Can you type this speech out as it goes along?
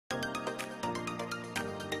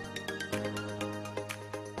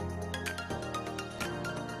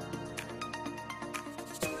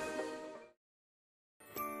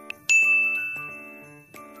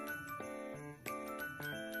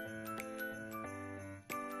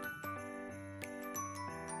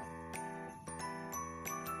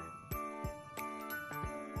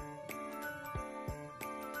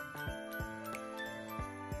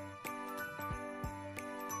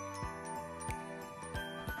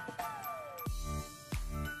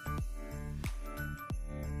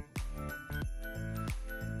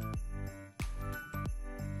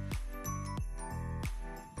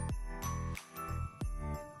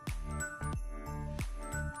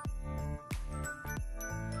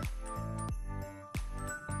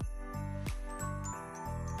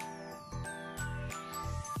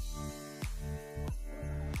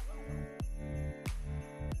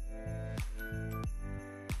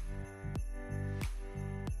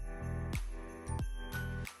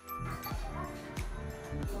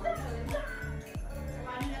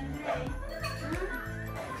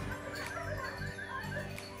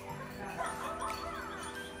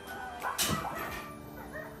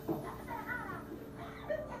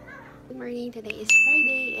Good morning, today is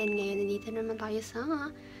Friday and ngayon nandito naman tayo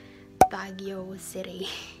sa Baguio City.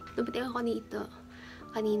 Dumating ako dito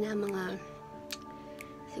kanina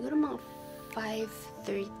siguro mga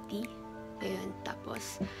 5:30. Ayun,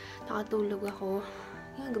 tapos nakatulog ako.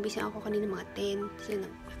 Yan, gumising ako kanina mga 10. Kasi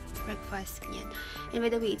nag-breakfast, ganyan. And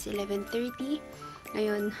by the way, it's 11:30.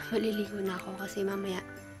 Ngayon, maliligo na ako kasi mamaya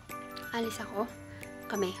alis ako.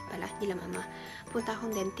 Kami pala, nila mama. Punta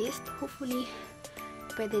akong dentist. Hopefully,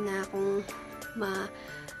 pwede na akong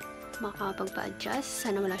makapagpa-adjust.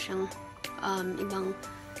 Sana wala siyang ibang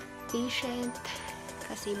patient.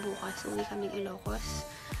 Kasi bukas uwi kaming Ilocos.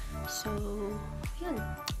 So, yun.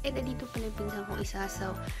 And dito pala yung pinsan kong isa.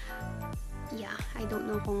 So, yeah. I don't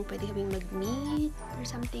know kung pwede kaming mag-meet or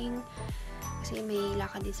something. Kasi may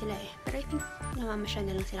lakad din sila eh. Pero I think namamasyal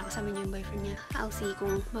na lang sila kasama niya yung boyfriend niya. I'll see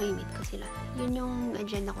kung may-meet ko sila. Yun yung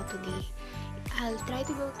agenda ko today. I'll try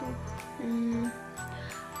to go to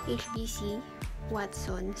HBC,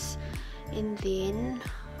 Watson's, and then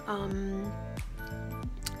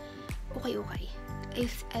okay.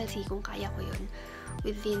 I'll see kung kaya ko yun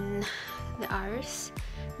within the hours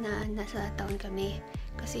na nasa town kami.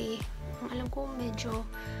 Kasi ang alam ko medyo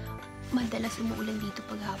madalas umuulan dito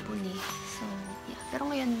paghapon eh. So, yeah. Pero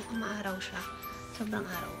ngayon, maaraw siya. Sobrang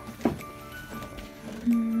araw.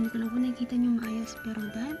 Hindi ko lang kung nakikita nyo maayos. Pero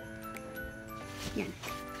yan.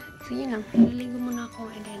 So, yun lang. Naliligo muna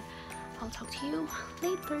ako and then I'll talk to you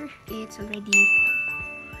later. It's already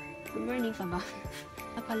good morning pa ba?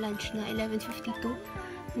 Naka-lunch na 11:52.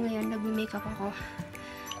 Ngayon, nag-makeup ako.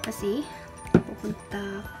 Kasi,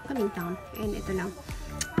 pupunta kaming town. And ito lang.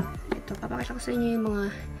 Ito, papakita ko sa inyo yung mga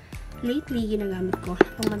lately ginagamit ko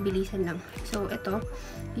pang mabilisan lang. So, ito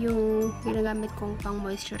yung ginagamit kong pang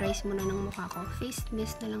moisturize muna ng mukha ko. Face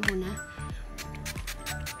mist na lang muna.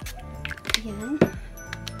 Ayan.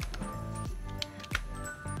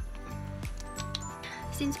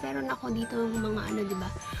 Since meron ako dito mga diba?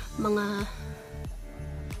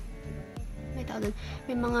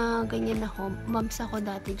 May mga ganyan ako. Bumps ako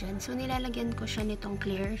dati dyan. So, nilalagyan ko siya nitong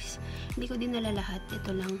clears. Hindi ko din nalalahat.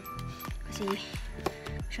 Ito lang. Kasi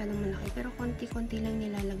masyadong malaki. Pero konti-konti lang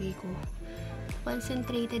nilalagay ko.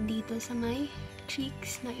 Concentrated dito sa may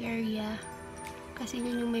cheeks na area. Kasi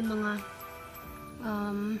yun yung may mga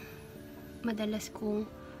madalas kong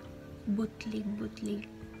butlig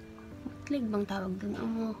bang tawag dun?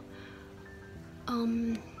 Ano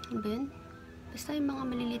ba yun? Basta yung mga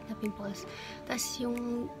maliliit na pimples. Tapos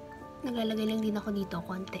yung naglalagay lang din ako dito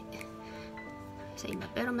konti sa iba.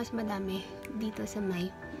 Pero mas madami dito sa may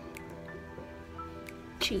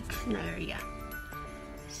cheeks na area.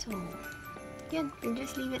 So, yan. And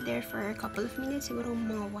just leave it there for a couple of minutes. Siguro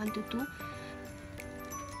mga 1 to 2.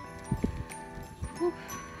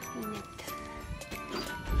 Init.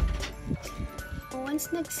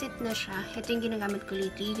 Once nag-sit na siya, ito yung ginagamit ko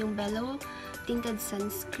lately. Yung Bello Tinted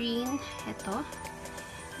Sunscreen. Ito.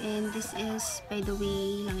 And this is, by the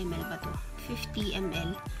way, lang ml ba to? 50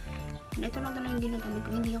 ml. And ito lang talaga yung ginagamit ko.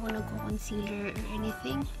 Hindi ako nagko-concealer or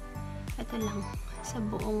anything. Ito lang. Sa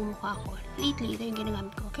buong mukha ko. Lately, ito yung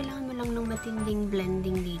ginagamit ko. Kailangan mo lang ng matinding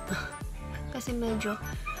blending dito. Kasi medyo,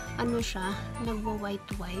 siya, nagwa-white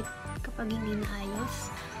kapag hindi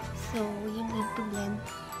naayos. So, you need to blend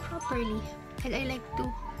properly. And I like to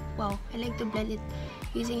blend it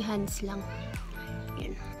using hands lang.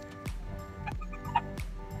 Yan.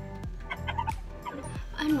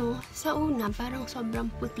 Sa una, parang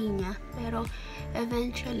sobrang puti niya. Pero,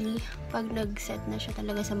 eventually, pag nag-set na siya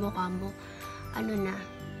talaga sa mukha mo,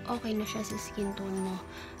 okay na siya sa skin tone mo.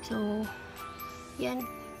 So, yan.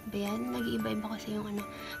 Nag-iiba-iba kasi yung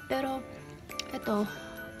Pero, ito,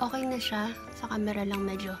 okay na siya. Sa camera lang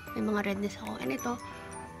medyo. May mga redness ako. And ito,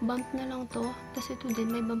 bump na lang to. Tapos ito din,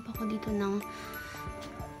 may bump ako dito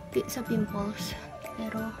sa pimples.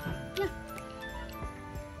 Pero, yeah.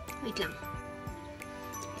 Wait lang.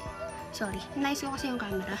 Sorry. Nice ko kasi yung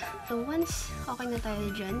camera. So, once okay na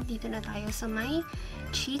tayo dyan, dito na tayo sa my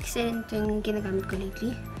cheeks. And ito yung ginagamit ko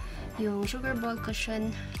lately. Yung Sugar Ball Cushion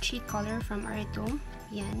Cheek Color from Artome.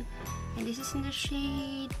 Yan. And this is in the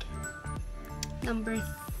shade number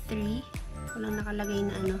 3. Walang nakalagay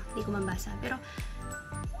na hindi ko mabasa. Pero,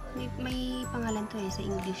 may pangalan to sa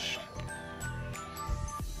English.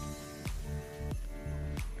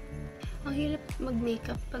 Ang hirap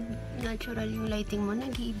mag-makeup pag natural yung lighting mo.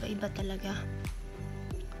 Nag-iiba-iba talaga.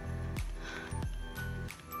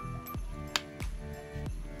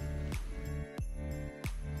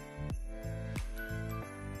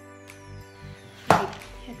 Right.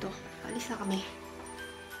 Ito. Alis na kami.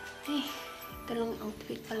 Ay, ito lang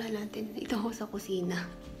outfit pala natin. Ito ako sa kusina.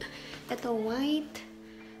 Ito white.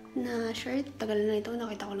 na shirt. Tagal na ito.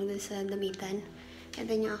 Nakita ko lang din sa damitan. And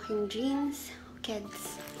then yung aking jeans.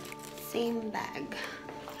 Kids. Same bag.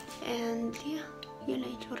 And yeah, yun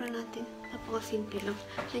lang itsura natin. Napaka-simple lang.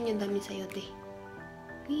 Yan yung dami sayote.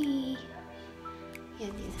 Wee!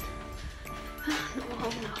 Yan din.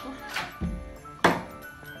 Nauhaw na ako.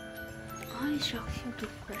 Ay, shaky yung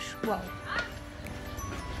toothbrush. Wow!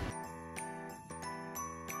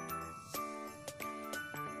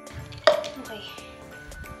 Okay.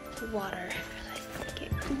 Water. Let's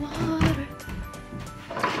get water.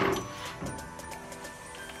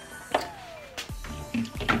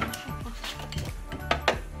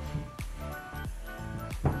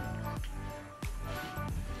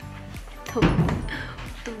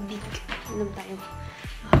 Tubig. Inom tayo.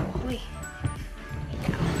 Okay.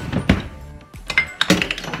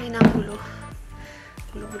 Okay na ang gulo.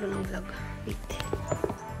 Gulo-gulo ng vlog. Wait.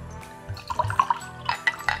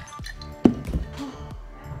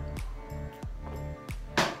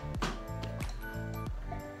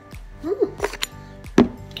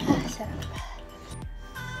 Sarap.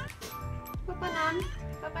 Papanam.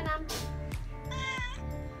 Papanam.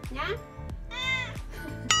 Nya?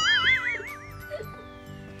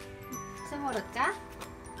 Murot ka?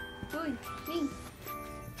 Uy, Ming.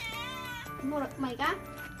 Murot may ka?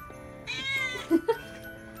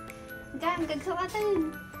 Gan,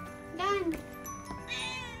 gagsukatan. Gan.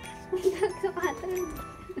 Gagsukatan.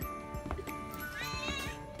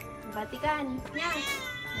 Batikan. Nya.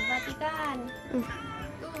 Batikan.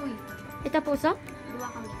 Uy. Ito puso? Dua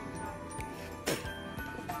kami.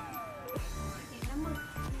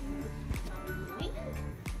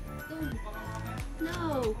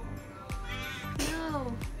 No.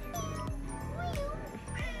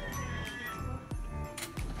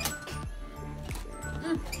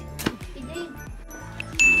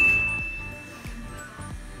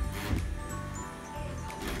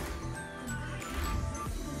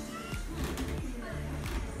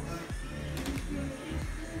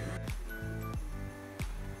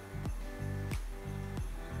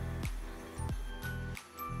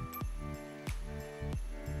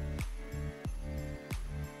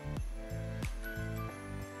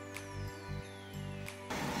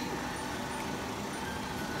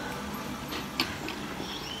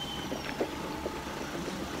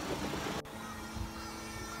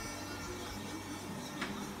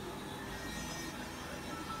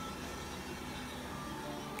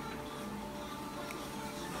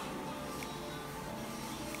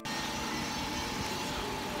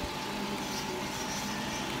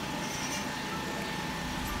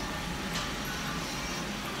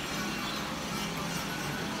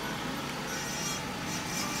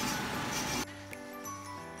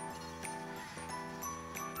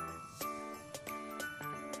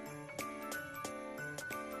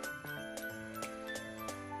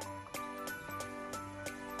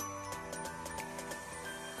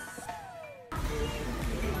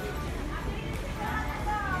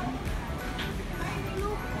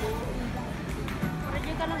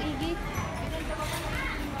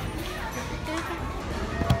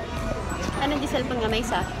 Ano di cellphone nga may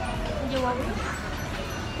isa? Jawa.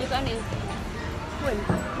 Ito ano yun? Well.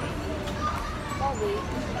 Bawi.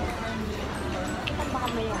 Kita baka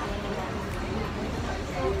mayo ano na lang.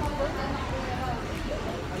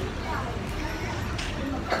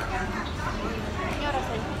 Yung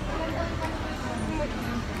orasan.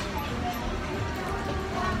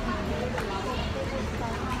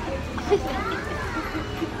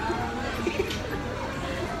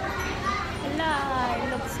 Ala, it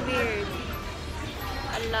looks weird.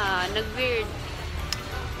 Ala, nag-weird.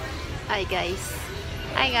 Hi guys.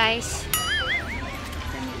 Hi guys.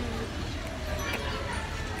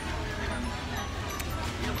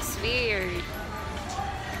 Looks weird.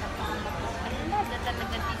 Ala,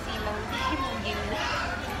 talaga tisilaw. Himugin na.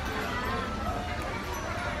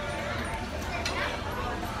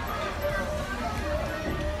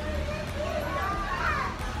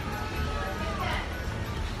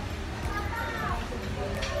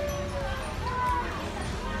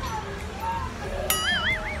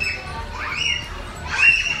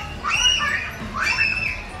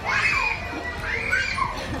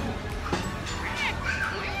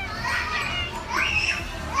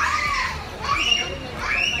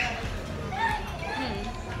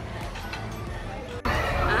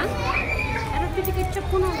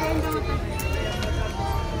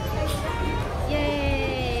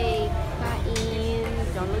 Yay! Kain!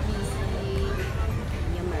 Jollibee!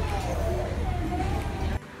 Yummer!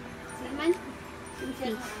 Siman?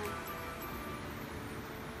 Simsi.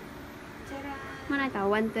 Mana ka?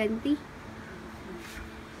 120?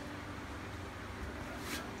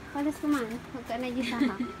 120 Kalas naman. Huwag ka na gisa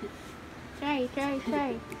ka. Try.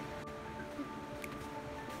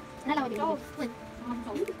 Nalawa din.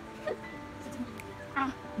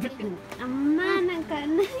 Aman, ang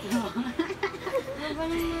kana.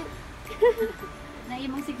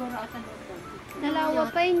 Naimang siguro at ang Nalawa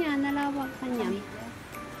pa niya. Nalawa pa niya.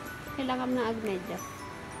 Kailangan na agmedya.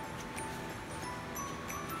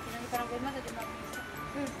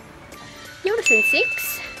 Yung reason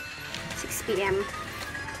 6 p.m.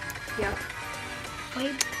 Yeah.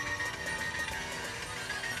 5?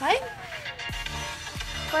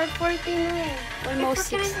 5:40 na eh. Almost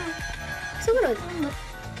 6. Sumunod.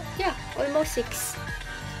 Yeah, almost 6.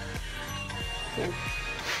 Yan.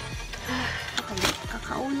 Okay,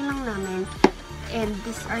 kakaunin lang namin. And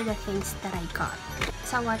these are the things that I got.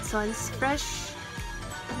 Sa Watson's, fresh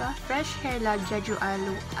hair lab Jeju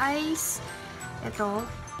Aloe Ice. Ito,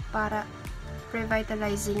 para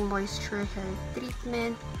revitalizing moisture hair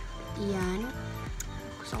treatment. Yan.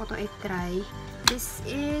 Gusto ko itong i-try. This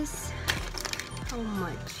is how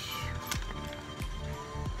much?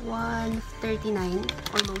 139,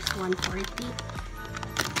 almost 140.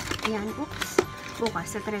 Ayan, oops.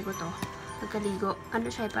 Bukas, na-try ko to. Pagkaligo. Ano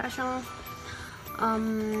siya, para siyang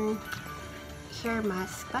hair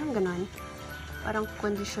mask. Parang ganon. Parang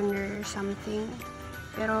conditioner something.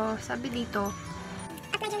 Pero, sabi dito,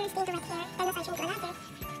 apply general skin to wet hair, then massage into another.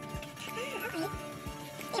 Okay.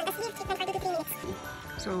 Yeah, that's leave treatment for 2 to 3 minutes.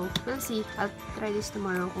 So, we'll see. I'll try this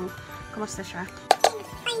tomorrow kung kamusta siya. And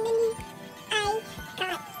finally, I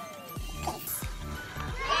got this.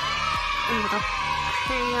 Ano ba ito?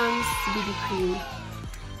 Crayons BB Cream.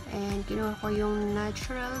 And kinuha ko yung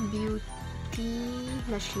Natural Beauty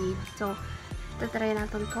na shade. So, tatry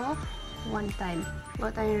natin to one time.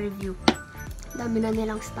 Gawa tayong review. Dami na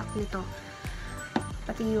nilang stock nito.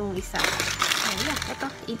 Pati yung isa. So, yeah. Ito,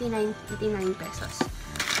 89 pesos.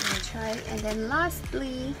 I'll try. And then,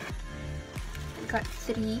 lastly, I got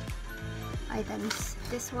 3 items.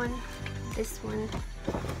 This one,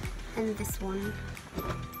 and this one.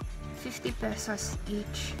 50 pesos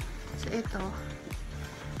each. So, ito,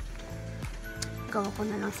 gawa ko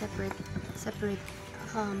na lang separate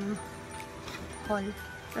haul.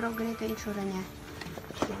 Pero ganito yung itsura niya.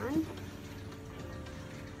 Yan.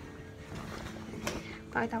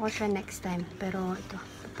 Pakita ko siya next time. Pero ito,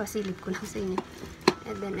 pasilip ko lang sa inyo.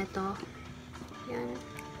 And then ito, yan.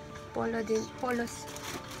 Polo din. Polo.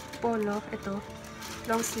 Ito.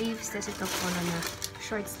 Long sleeves. Tapos ito, polo na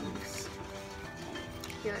short sleeves.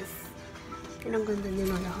 Yes. Yan ang ganda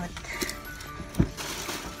nila lahat.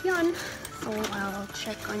 Yan. So, I'll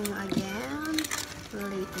check on you again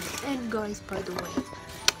later. And guys, by the way,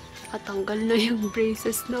 katanggal na yung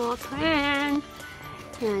braces natin.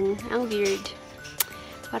 Yan. Ang weird.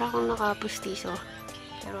 Para akong nakapustiso.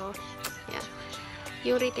 Pero, yan.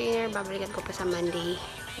 Yung retainer, babalikan ko pa sa Monday.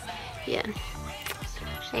 Yan.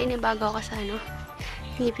 Ayun, bago ako sa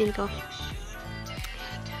ngipin ko.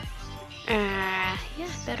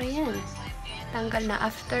 Yeah, pero yan. Tanggal na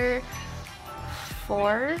after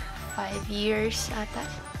 4-5 years ata.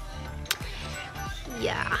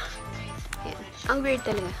 Yeah. Yan. Ang weird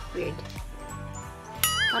talaga. Weird.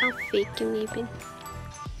 Parang fake yung ngipin.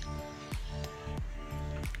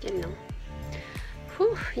 Yan lang.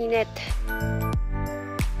 Init.